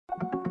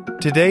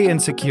Today in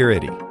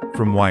Security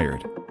from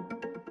Wired.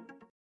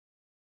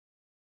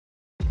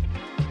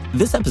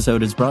 This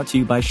episode is brought to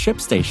you by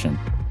ShipStation.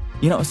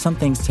 You know, some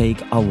things take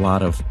a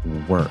lot of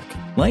work,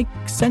 like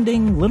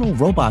sending little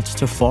robots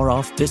to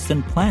far-off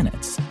distant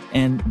planets.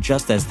 And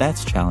just as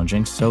that's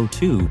challenging, so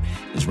too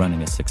is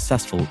running a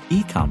successful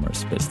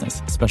e-commerce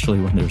business, especially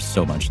when there's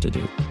so much to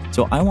do.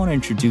 So I want to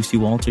introduce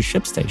you all to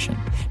ShipStation.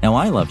 Now,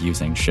 I love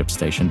using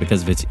ShipStation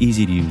because of its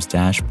easy-to-use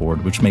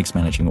dashboard, which makes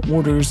managing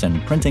orders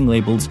and printing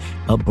labels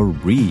a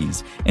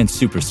breeze and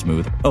super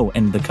smooth. Oh,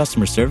 and the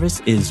customer service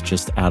is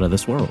just out of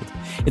this world.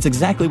 It's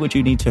exactly what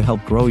you need to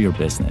help grow your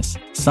business.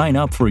 Sign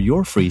up for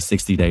your free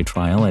 60-day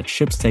trial at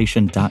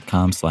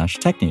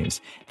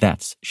shipstation.com/technews.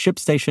 That's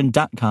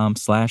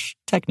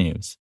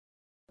shipstation.com/technews.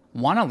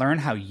 Want to learn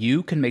how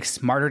you can make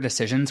smarter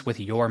decisions with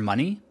your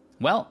money?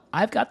 Well,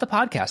 I've got the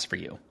podcast for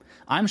you.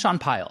 I'm Sean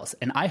Piles,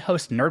 and I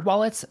host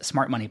NerdWallet's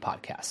Smart Money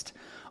Podcast.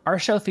 Our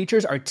show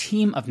features our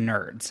team of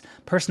nerds,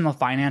 personal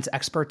finance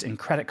experts in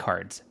credit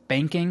cards,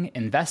 banking,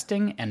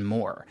 investing, and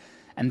more.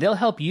 And they'll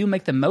help you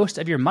make the most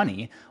of your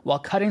money while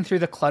cutting through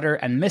the clutter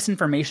and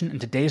misinformation in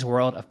today's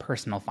world of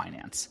personal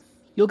finance.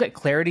 You'll get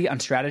clarity on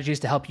strategies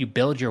to help you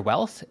build your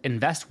wealth,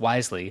 invest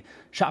wisely,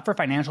 shop for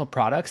financial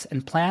products,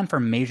 and plan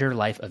for major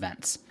life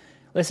events.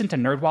 Listen to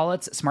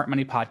NerdWallet's Smart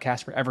Money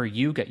Podcast wherever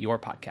you get your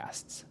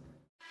podcasts.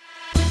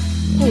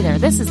 Hey there,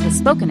 this is the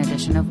spoken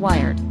edition of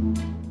Wired.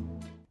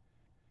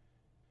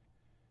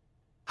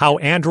 How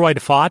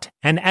Android Fought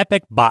an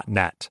Epic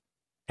Botnet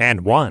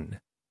and Won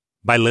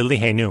by Lily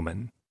Hay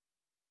Newman.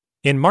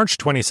 In March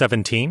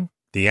 2017,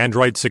 the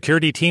Android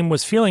security team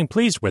was feeling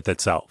pleased with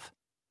itself.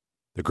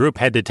 The group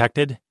had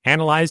detected,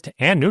 analyzed,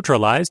 and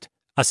neutralized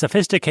a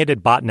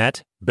sophisticated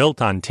botnet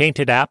built on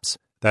tainted apps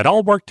that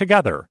all worked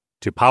together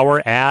to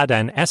power ad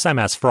and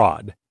SMS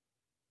fraud.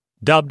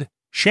 Dubbed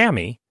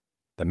Chamois,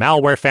 the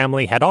malware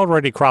family had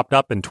already cropped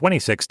up in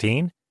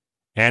 2016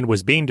 and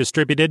was being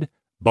distributed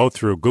both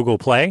through Google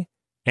Play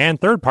and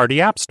third-party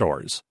app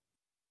stores.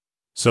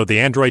 So the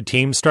Android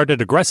team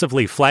started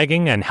aggressively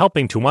flagging and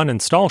helping to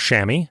uninstall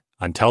Chamois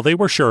until they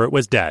were sure it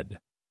was dead.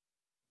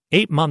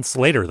 8 months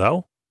later,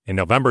 though, in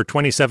November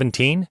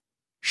 2017,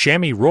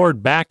 Chamois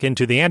roared back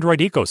into the Android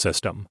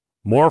ecosystem,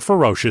 more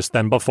ferocious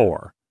than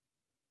before.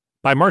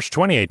 By March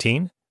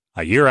 2018,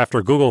 a year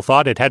after Google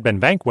thought it had been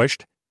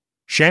vanquished,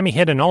 Chamois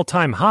hit an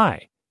all-time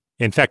high,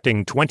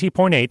 infecting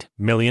 20.8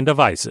 million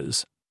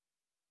devices.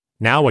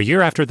 Now, a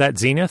year after that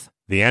zenith,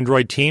 the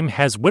Android team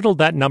has whittled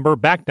that number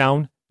back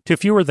down to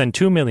fewer than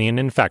 2 million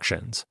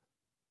infections.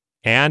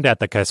 And at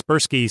the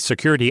Kaspersky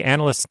Security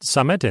Analyst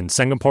Summit in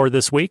Singapore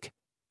this week,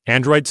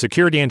 Android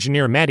security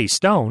engineer Maddie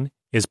Stone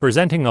is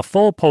presenting a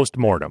full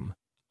post-mortem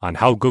on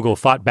how Google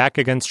fought back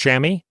against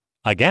Chamois,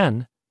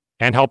 again,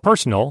 and how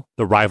personal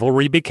the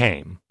rivalry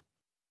became.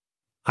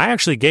 I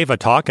actually gave a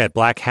talk at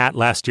Black Hat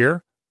last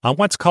year on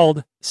what's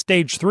called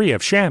Stage 3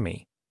 of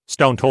Chamois,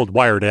 Stone told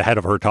Wired ahead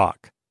of her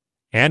talk.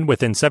 And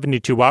within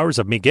 72 hours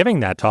of me giving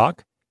that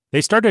talk,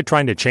 they started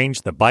trying to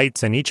change the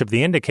bytes in each of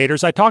the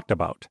indicators I talked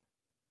about.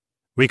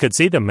 We could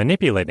see them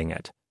manipulating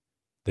it.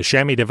 The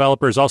Chamois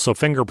developers also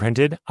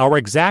fingerprinted our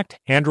exact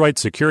Android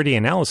security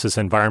analysis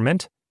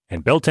environment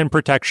and built-in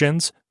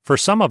protections for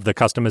some of the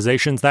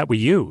customizations that we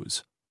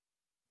use.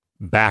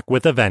 Back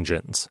with a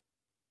vengeance.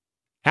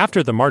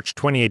 After the March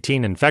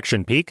 2018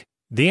 infection peak,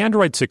 the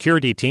Android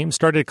security team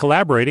started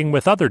collaborating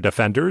with other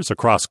defenders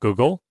across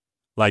Google,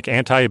 like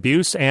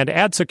anti-abuse and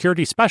ad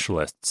security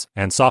specialists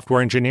and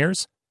software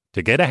engineers,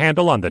 to get a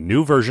handle on the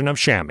new version of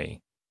Chamois.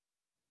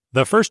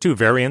 The first two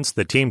variants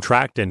the team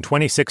tracked in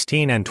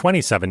 2016 and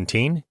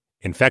 2017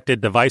 infected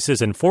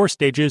devices in 4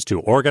 stages to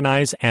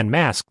organize and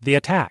mask the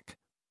attack.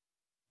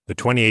 The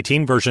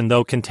 2018 version,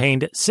 though,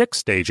 contained 6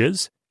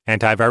 stages,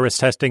 antivirus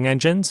testing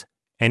engines,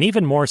 and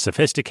even more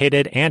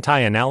sophisticated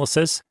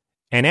anti-analysis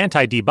and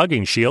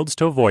anti-debugging shields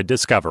to avoid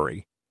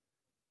discovery.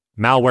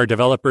 Malware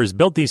developers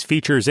built these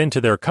features into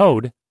their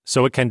code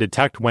so it can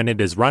detect when it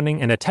is running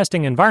in a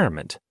testing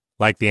environment,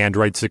 like the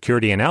Android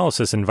security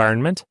analysis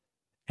environment,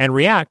 and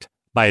react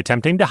by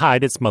attempting to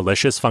hide its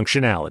malicious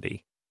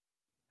functionality.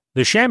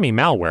 The Chamois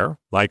malware,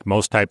 like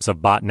most types of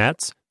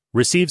botnets,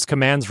 receives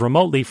commands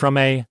remotely from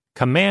a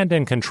command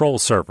and control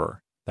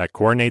server that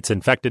coordinates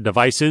infected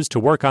devices to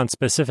work on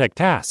specific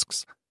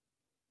tasks.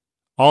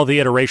 All the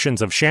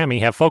iterations of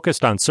Chamois have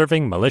focused on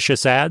serving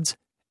malicious ads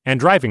and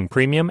driving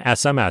premium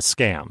SMS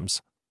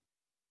scams.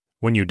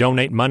 When you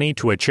donate money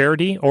to a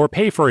charity or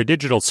pay for a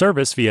digital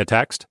service via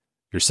text,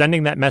 you're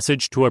sending that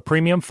message to a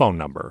premium phone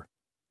number.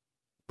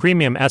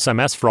 Premium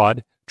SMS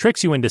fraud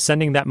tricks you into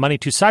sending that money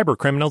to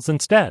cybercriminals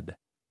instead.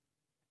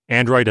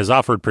 Android has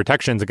offered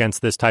protections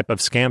against this type of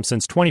scam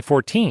since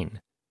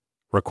 2014,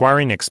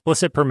 requiring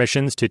explicit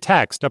permissions to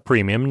text a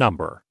premium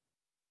number.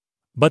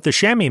 But the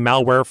Chamois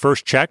malware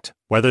first checked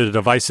whether the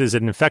devices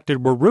it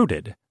infected were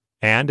rooted,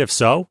 and if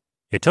so,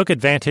 it took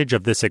advantage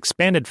of this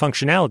expanded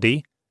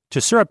functionality to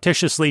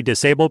surreptitiously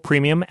disable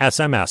premium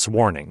SMS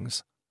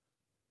warnings.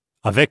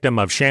 A victim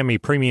of Chamois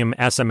premium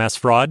SMS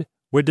fraud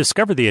would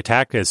discover the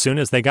attack as soon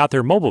as they got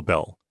their mobile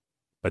bill,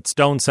 but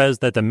Stone says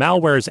that the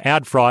malware's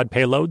ad fraud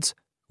payloads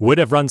would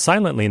have run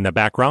silently in the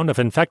background of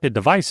infected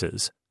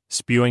devices,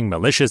 spewing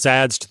malicious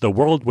ads to the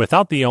world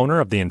without the owner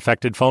of the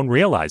infected phone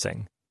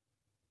realizing.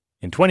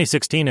 In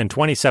 2016 and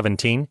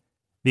 2017,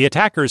 the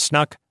attackers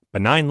snuck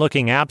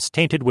benign-looking apps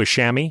tainted with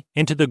Chamois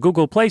into the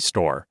Google Play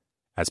Store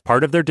as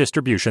part of their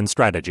distribution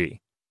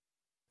strategy.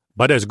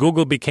 But as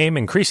Google became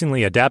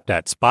increasingly adept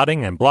at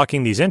spotting and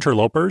blocking these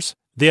interlopers,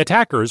 the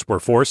attackers were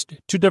forced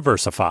to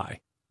diversify.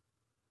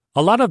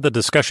 A lot of the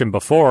discussion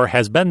before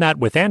has been that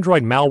with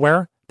Android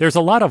malware, there's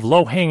a lot of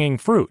low-hanging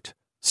fruit,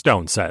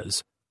 Stone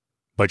says.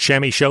 But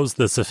Chamois shows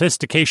the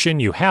sophistication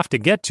you have to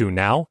get to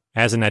now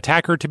as an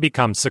attacker to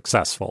become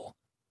successful.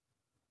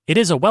 It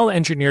is a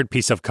well-engineered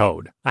piece of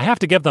code, I have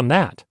to give them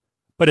that.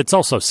 But it's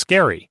also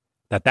scary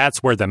that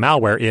that's where the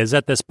malware is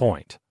at this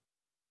point.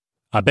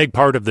 A big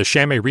part of the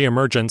Chamois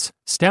reemergence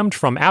stemmed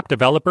from app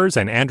developers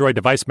and Android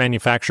device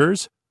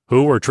manufacturers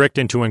who were tricked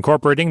into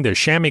incorporating the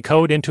Chamois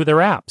code into their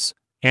apps,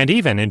 and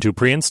even into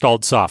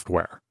pre-installed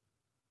software.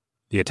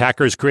 The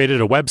attackers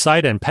created a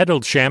website and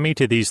peddled Chamois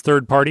to these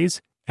third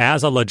parties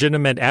as a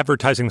legitimate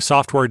advertising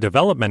software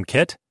development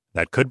kit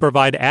that could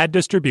provide ad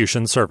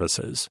distribution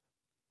services.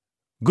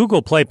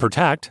 Google Play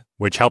Protect,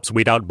 which helps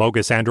weed out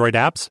bogus Android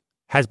apps,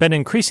 has been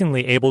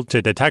increasingly able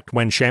to detect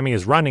when Chamois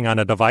is running on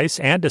a device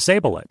and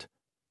disable it.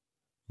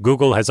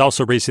 Google has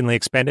also recently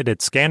expanded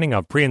its scanning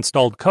of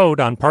pre-installed code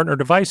on partner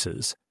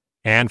devices,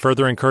 and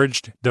further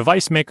encouraged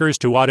device makers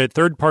to audit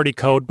third-party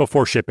code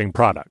before shipping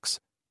products,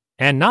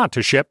 and not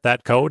to ship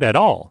that code at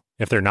all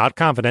if they're not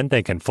confident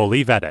they can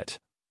fully vet it.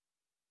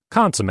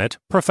 Consummate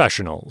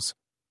professionals.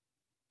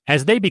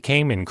 As they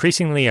became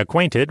increasingly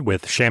acquainted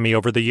with Chamois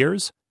over the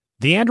years,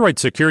 the Android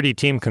security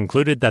team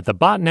concluded that the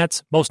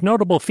botnet's most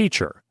notable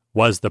feature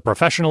was the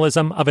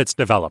professionalism of its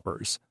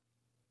developers.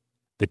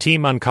 The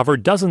team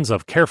uncovered dozens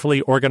of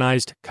carefully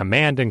organized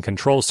command and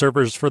control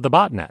servers for the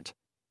botnet,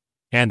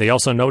 and they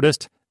also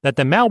noticed that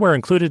the malware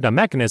included a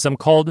mechanism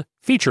called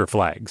feature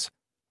flags,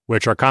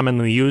 which are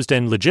commonly used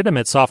in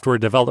legitimate software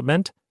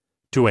development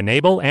to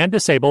enable and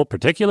disable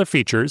particular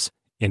features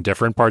in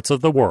different parts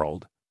of the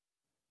world.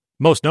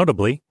 Most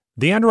notably,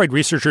 the Android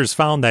researchers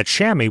found that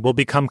Chamois will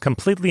become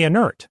completely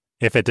inert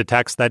if it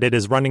detects that it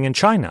is running in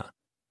China.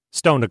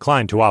 Stone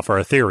declined to offer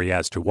a theory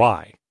as to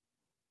why.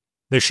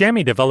 The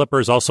Chamois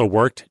developers also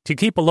worked to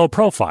keep a low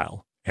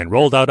profile and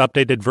rolled out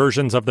updated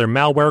versions of their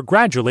malware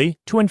gradually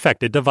to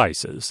infected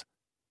devices.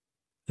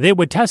 They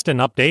would test an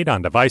update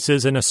on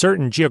devices in a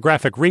certain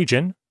geographic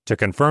region to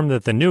confirm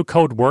that the new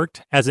code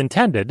worked as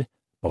intended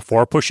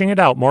before pushing it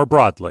out more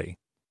broadly.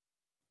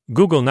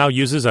 Google now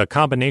uses a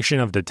combination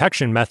of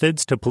detection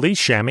methods to police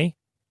Chamois,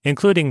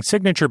 including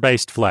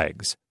signature-based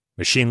flags,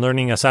 machine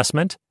learning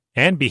assessment,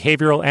 and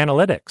behavioral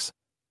analytics.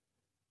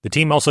 The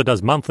team also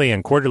does monthly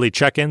and quarterly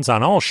check-ins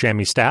on all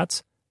Chamois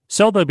stats,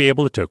 so they'll be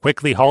able to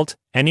quickly halt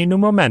any new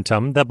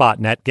momentum the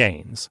botnet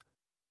gains.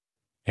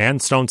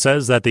 And Stone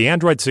says that the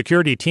Android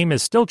security team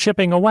is still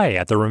chipping away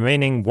at the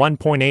remaining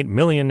 1.8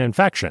 million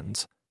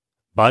infections.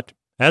 But,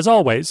 as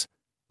always,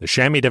 the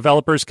Chamois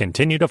developers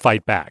continue to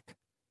fight back.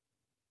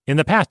 In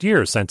the past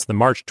year since the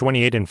March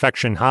 28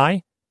 infection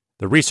high,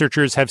 the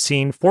researchers have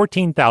seen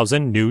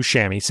 14,000 new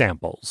Chamois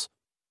samples.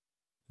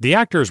 The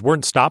actors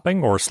weren't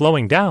stopping or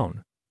slowing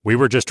down. We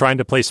were just trying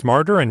to play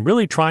smarter and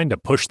really trying to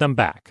push them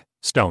back,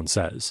 Stone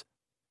says.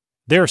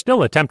 They are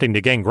still attempting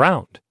to gain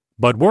ground,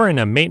 but we're in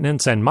a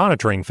maintenance and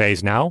monitoring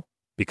phase now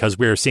because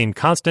we are seeing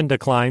constant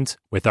declines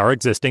with our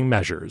existing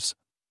measures.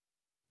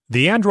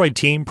 The Android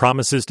team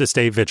promises to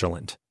stay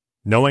vigilant,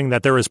 knowing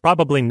that there is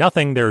probably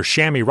nothing their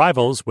Chamois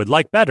rivals would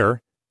like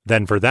better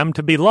than for them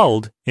to be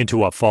lulled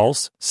into a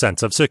false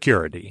sense of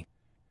security.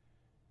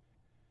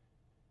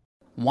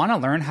 Want to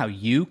learn how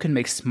you can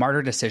make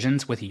smarter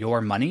decisions with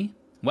your money?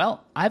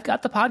 Well, I've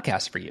got the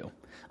podcast for you.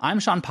 I'm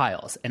Sean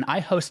Piles, and I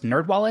host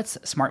NerdWallet's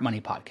Smart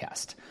Money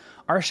Podcast.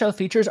 Our show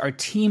features our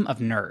team of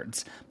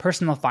nerds,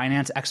 personal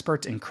finance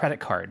experts in credit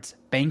cards,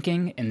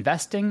 banking,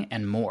 investing,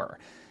 and more.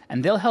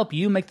 And they'll help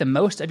you make the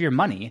most of your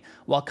money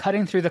while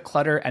cutting through the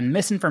clutter and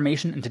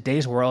misinformation in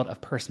today's world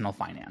of personal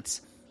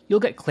finance. You'll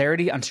get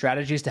clarity on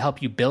strategies to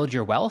help you build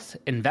your wealth,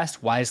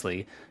 invest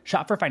wisely,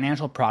 shop for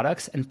financial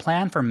products, and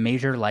plan for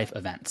major life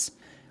events.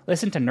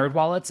 Listen to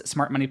NerdWallet's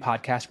Smart Money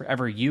Podcast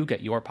wherever you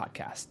get your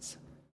podcasts.